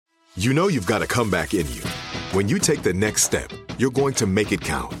You know you've got a comeback in you. When you take the next step, you're going to make it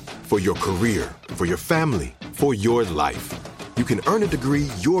count. For your career, for your family, for your life. You can earn a degree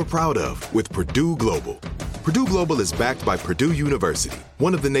you're proud of with Purdue Global. Purdue Global is backed by Purdue University,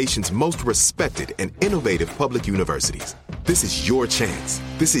 one of the nation's most respected and innovative public universities. This is your chance.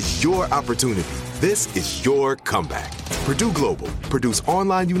 This is your opportunity. This is your comeback. Purdue Global, Purdue's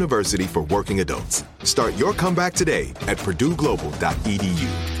online university for working adults. Start your comeback today at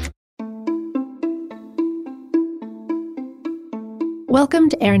purdueglobal.edu. Welcome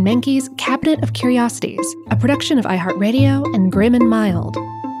to Aaron Mahnke's Cabinet of Curiosities, a production of iHeartRadio and Grim and Mild.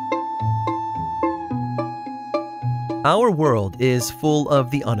 Our world is full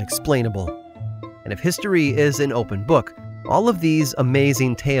of the unexplainable. And if history is an open book, all of these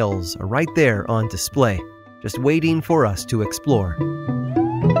amazing tales are right there on display, just waiting for us to explore.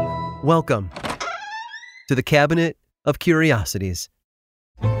 Welcome to the Cabinet of Curiosities.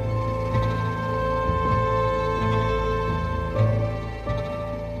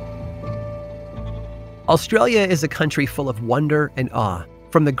 Australia is a country full of wonder and awe.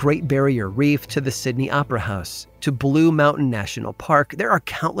 From the Great Barrier Reef to the Sydney Opera House to Blue Mountain National Park, there are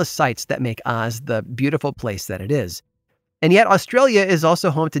countless sights that make Oz the beautiful place that it is. And yet Australia is also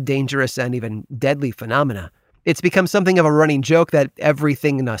home to dangerous and even deadly phenomena. It's become something of a running joke that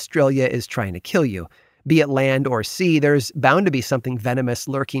everything in Australia is trying to kill you. Be it land or sea, there's bound to be something venomous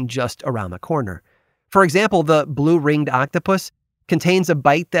lurking just around the corner. For example, the blue-ringed octopus contains a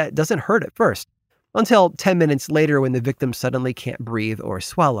bite that doesn't hurt at first, until 10 minutes later when the victim suddenly can't breathe or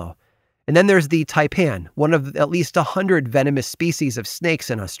swallow. And then there's the taipan, one of at least 100 venomous species of snakes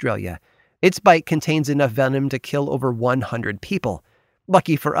in Australia. Its bite contains enough venom to kill over 100 people.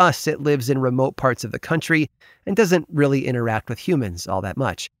 Lucky for us, it lives in remote parts of the country and doesn't really interact with humans all that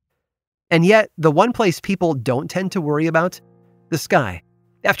much. And yet, the one place people don't tend to worry about? The sky.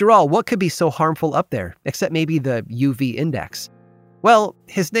 After all, what could be so harmful up there, except maybe the UV index? Well,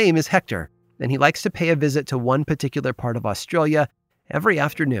 his name is Hector, and he likes to pay a visit to one particular part of Australia every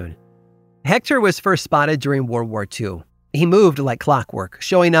afternoon. Hector was first spotted during World War II. He moved like clockwork,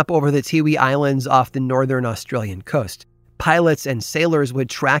 showing up over the Tiwi Islands off the northern Australian coast. Pilots and sailors would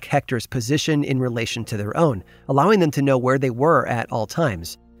track Hector's position in relation to their own, allowing them to know where they were at all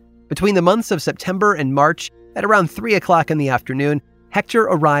times. Between the months of September and March, at around 3 o'clock in the afternoon, Hector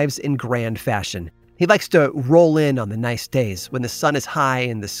arrives in grand fashion. He likes to roll in on the nice days when the sun is high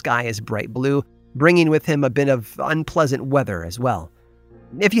and the sky is bright blue, bringing with him a bit of unpleasant weather as well.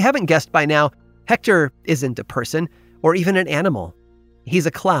 If you haven't guessed by now, Hector isn't a person or even an animal. He's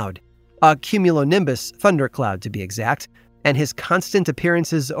a cloud, a cumulonimbus thundercloud to be exact, and his constant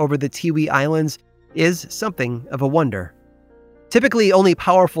appearances over the Tiwi Islands is something of a wonder. Typically, only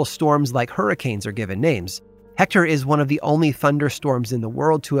powerful storms like hurricanes are given names. Hector is one of the only thunderstorms in the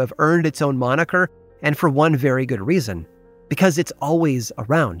world to have earned its own moniker, and for one very good reason, because it's always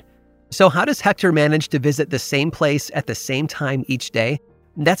around. So how does Hector manage to visit the same place at the same time each day?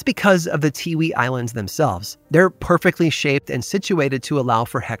 That's because of the Tiwi Islands themselves. They're perfectly shaped and situated to allow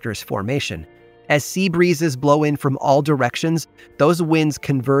for Hector's formation. As sea breezes blow in from all directions, those winds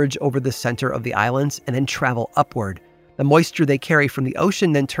converge over the center of the islands and then travel upward. The moisture they carry from the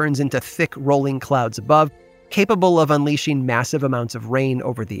ocean then turns into thick rolling clouds above, capable of unleashing massive amounts of rain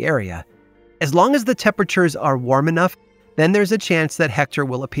over the area. As long as the temperatures are warm enough, then there's a chance that Hector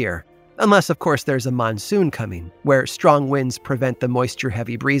will appear. Unless, of course, there's a monsoon coming, where strong winds prevent the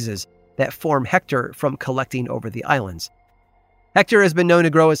moisture-heavy breezes that form Hector from collecting over the islands. Hector has been known to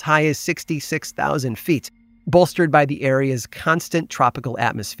grow as high as 66,000 feet, bolstered by the area's constant tropical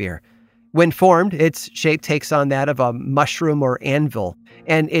atmosphere. When formed, its shape takes on that of a mushroom or anvil,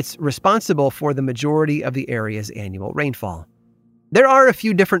 and it's responsible for the majority of the area's annual rainfall. There are a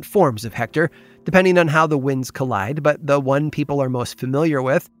few different forms of Hector, depending on how the winds collide, but the one people are most familiar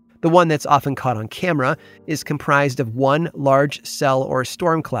with, the one that's often caught on camera, is comprised of one large cell or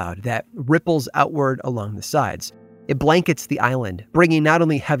storm cloud that ripples outward along the sides. It blankets the island, bringing not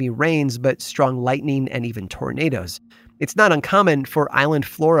only heavy rains, but strong lightning and even tornadoes. It's not uncommon for island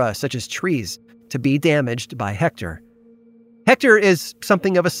flora, such as trees, to be damaged by Hector. Hector is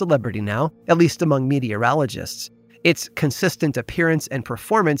something of a celebrity now, at least among meteorologists. Its consistent appearance and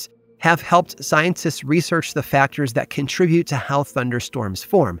performance have helped scientists research the factors that contribute to how thunderstorms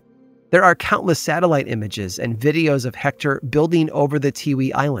form. There are countless satellite images and videos of Hector building over the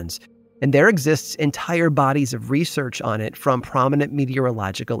Tiwi Islands, and there exists entire bodies of research on it from prominent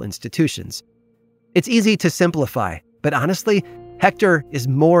meteorological institutions. It's easy to simplify, but honestly, Hector is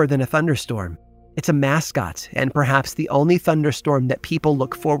more than a thunderstorm. It's a mascot, and perhaps the only thunderstorm that people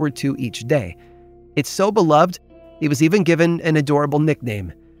look forward to each day. It's so beloved, it was even given an adorable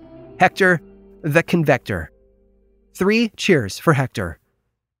nickname, Hector the Convector. 3 cheers for Hector.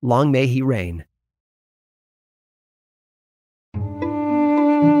 Long may he reign.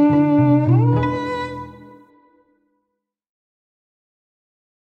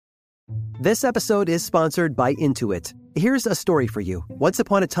 This episode is sponsored by Intuit. Here's a story for you. Once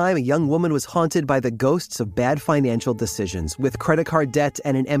upon a time, a young woman was haunted by the ghosts of bad financial decisions, with credit card debt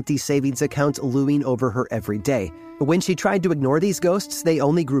and an empty savings account looming over her every day. When she tried to ignore these ghosts, they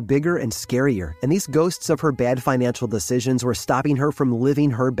only grew bigger and scarier, and these ghosts of her bad financial decisions were stopping her from living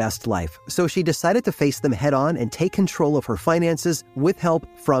her best life. So she decided to face them head on and take control of her finances with help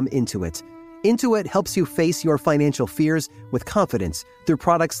from Intuit. Intuit helps you face your financial fears with confidence through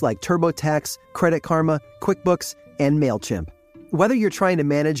products like TurboTax, Credit Karma, QuickBooks, and MailChimp. Whether you're trying to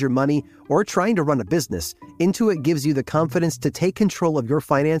manage your money or trying to run a business, Intuit gives you the confidence to take control of your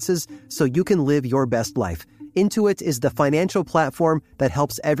finances so you can live your best life. Intuit is the financial platform that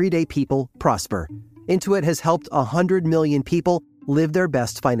helps everyday people prosper. Intuit has helped 100 million people live their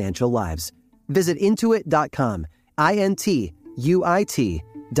best financial lives. Visit Intuit.com, Intuit.com,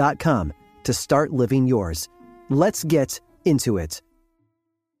 to start living yours. Let's get into it.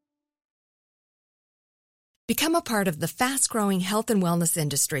 Become a part of the fast-growing health and wellness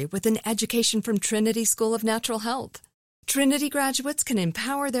industry with an education from Trinity School of Natural Health. Trinity graduates can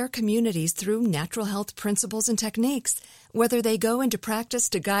empower their communities through natural health principles and techniques, whether they go into practice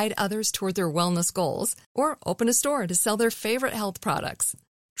to guide others toward their wellness goals or open a store to sell their favorite health products.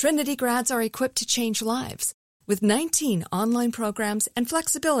 Trinity grads are equipped to change lives with 19 online programs and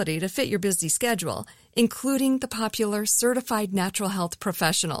flexibility to fit your busy schedule, including the popular Certified Natural Health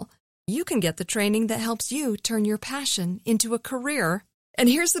Professional. You can get the training that helps you turn your passion into a career. And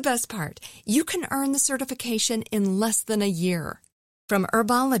here's the best part. You can earn the certification in less than a year. From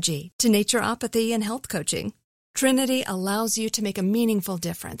herbology to naturopathy and health coaching, Trinity allows you to make a meaningful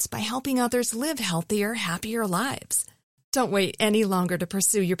difference by helping others live healthier, happier lives. Don't wait any longer to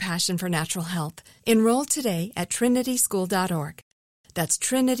pursue your passion for natural health. Enroll today at trinityschool.org. That's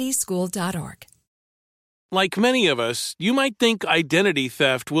trinityschool.org. Like many of us, you might think identity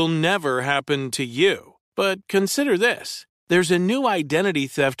theft will never happen to you. But consider this. There's a new identity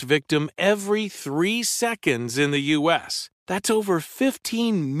theft victim every 3 seconds in the U.S. That's over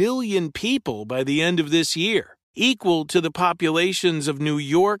 15 million people by the end of this year, equal to the populations of New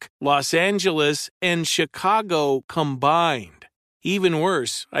York, Los Angeles, and Chicago combined. Even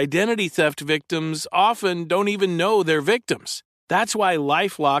worse, identity theft victims often don't even know they're victims. That's why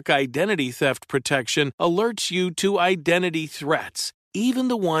LifeLock Identity Theft Protection alerts you to identity threats, even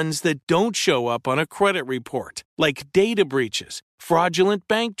the ones that don't show up on a credit report, like data breaches, fraudulent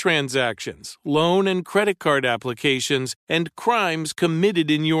bank transactions, loan and credit card applications, and crimes committed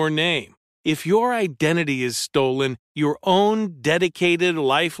in your name. If your identity is stolen, your own dedicated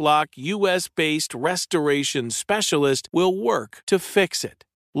LifeLock U.S.-based restoration specialist will work to fix it.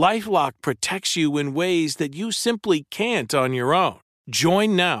 LifeLock protects you in ways that you simply can't on your own.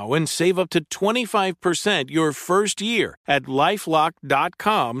 Join now and save up to 25% your first year at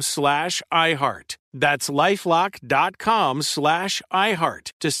LifeLock.com/iHeart. That's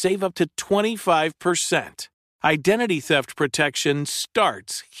LifeLock.com/iHeart to save up to 25%. Identity theft protection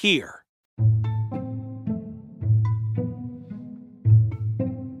starts here.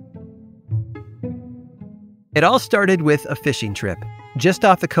 It all started with a fishing trip. Just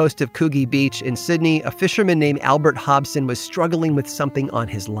off the coast of Coogee Beach in Sydney, a fisherman named Albert Hobson was struggling with something on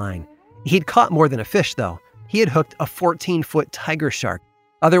his line. He'd caught more than a fish, though. He had hooked a 14-foot tiger shark,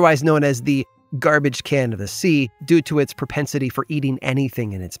 otherwise known as the garbage can of the sea, due to its propensity for eating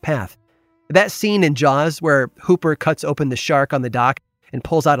anything in its path. That scene in Jaws where Hooper cuts open the shark on the dock and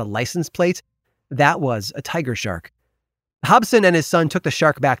pulls out a license plate, that was a tiger shark. Hobson and his son took the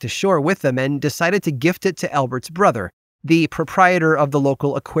shark back to shore with them and decided to gift it to Albert's brother, the proprietor of the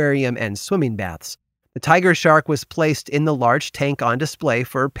local aquarium and swimming baths. The tiger shark was placed in the large tank on display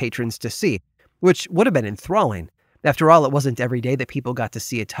for patrons to see, which would have been enthralling. After all, it wasn't every day that people got to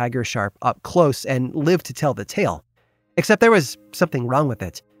see a tiger shark up close and live to tell the tale. Except there was something wrong with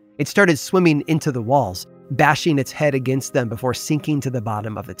it. It started swimming into the walls, bashing its head against them before sinking to the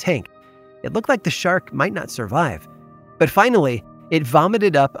bottom of the tank. It looked like the shark might not survive. But finally, it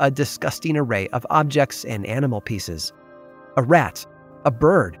vomited up a disgusting array of objects and animal pieces. A rat, a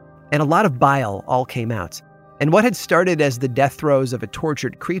bird, and a lot of bile all came out. And what had started as the death throes of a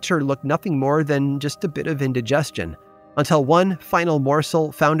tortured creature looked nothing more than just a bit of indigestion, until one final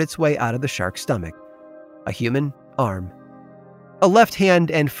morsel found its way out of the shark's stomach. A human arm. A left hand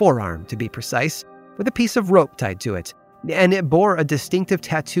and forearm, to be precise, with a piece of rope tied to it, and it bore a distinctive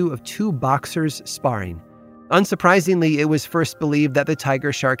tattoo of 2 boxers sparring. Unsurprisingly, it was first believed that the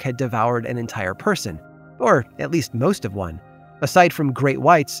tiger shark had devoured an entire person, or at least most of one. Aside from great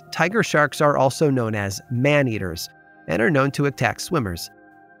whites, tiger sharks are also known as man-eaters and are known to attack swimmers.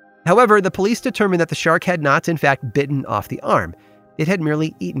 However, the police determined that the shark had not in fact bitten off the arm. It had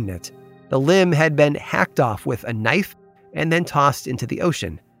merely eaten it. The limb had been hacked off with a knife and then tossed into the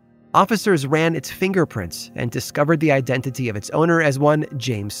ocean. Officers ran its fingerprints and discovered the identity of its owner as one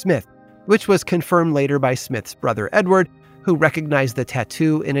James Smith, which was confirmed later by Smith's brother Edward, who recognized the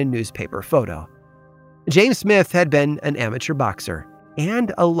tattoo in a newspaper photo. James Smith had been an amateur boxer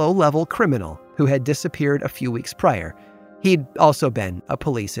and a low-level criminal who had disappeared a few weeks prior. He'd also been a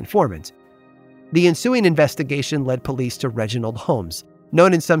police informant. The ensuing investigation led police to Reginald Holmes,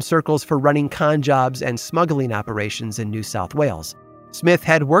 known in some circles for running con jobs and smuggling operations in New South Wales. Smith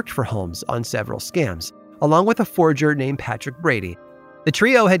had worked for Holmes on several scams, along with a forger named Patrick Brady. The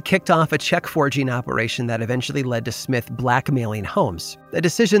trio had kicked off a check forging operation that eventually led to Smith blackmailing Holmes, a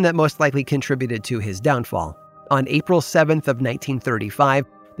decision that most likely contributed to his downfall. On April 7th of 1935,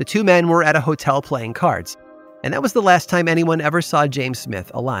 the two men were at a hotel playing cards, and that was the last time anyone ever saw James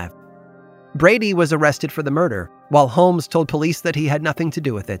Smith alive. Brady was arrested for the murder, while Holmes told police that he had nothing to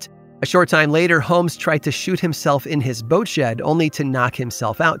do with it. A short time later, Holmes tried to shoot himself in his boat shed only to knock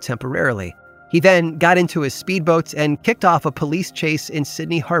himself out temporarily. He then got into his speedboat and kicked off a police chase in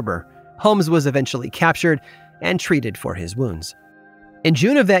Sydney Harbor. Holmes was eventually captured and treated for his wounds. In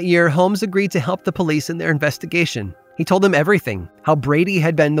June of that year, Holmes agreed to help the police in their investigation. He told them everything, how Brady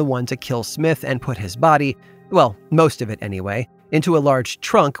had been the one to kill Smith and put his body, well, most of it anyway, into a large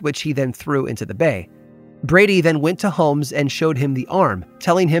trunk which he then threw into the bay. Brady then went to Holmes and showed him the arm,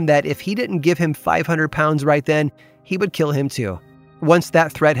 telling him that if he didn't give him 500 pounds right then, he would kill him too. Once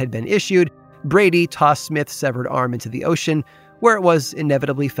that threat had been issued, Brady tossed Smith's severed arm into the ocean, where it was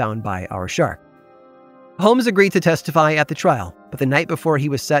inevitably found by our shark. Holmes agreed to testify at the trial, but the night before he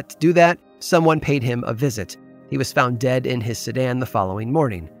was set to do that, someone paid him a visit. He was found dead in his sedan the following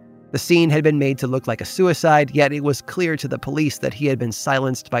morning. The scene had been made to look like a suicide, yet it was clear to the police that he had been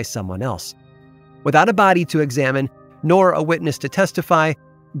silenced by someone else. Without a body to examine, nor a witness to testify,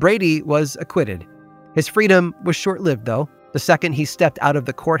 Brady was acquitted. His freedom was short-lived, though. The second he stepped out of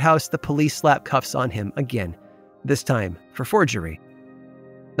the courthouse, the police slapped cuffs on him again, this time for forgery.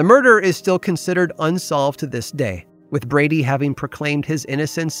 The murder is still considered unsolved to this day, with Brady having proclaimed his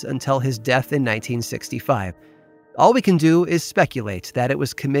innocence until his death in 1965. All we can do is speculate that it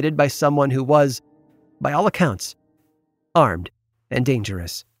was committed by someone who was, by all accounts, armed and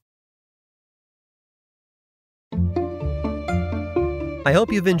dangerous. I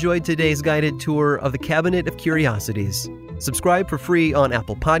hope you've enjoyed today's guided tour of the Cabinet of Curiosities. Subscribe for free on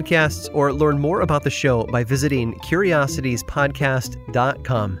Apple Podcasts or learn more about the show by visiting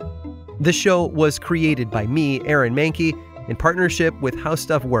curiositiespodcast.com. This show was created by me, Aaron Mahnke, in partnership with How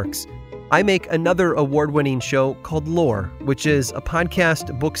Stuff Works. I make another award-winning show called Lore, which is a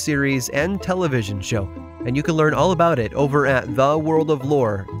podcast, book series, and television show, and you can learn all about it over at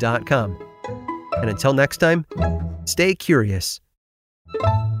theworldoflore.com. And until next time, stay curious.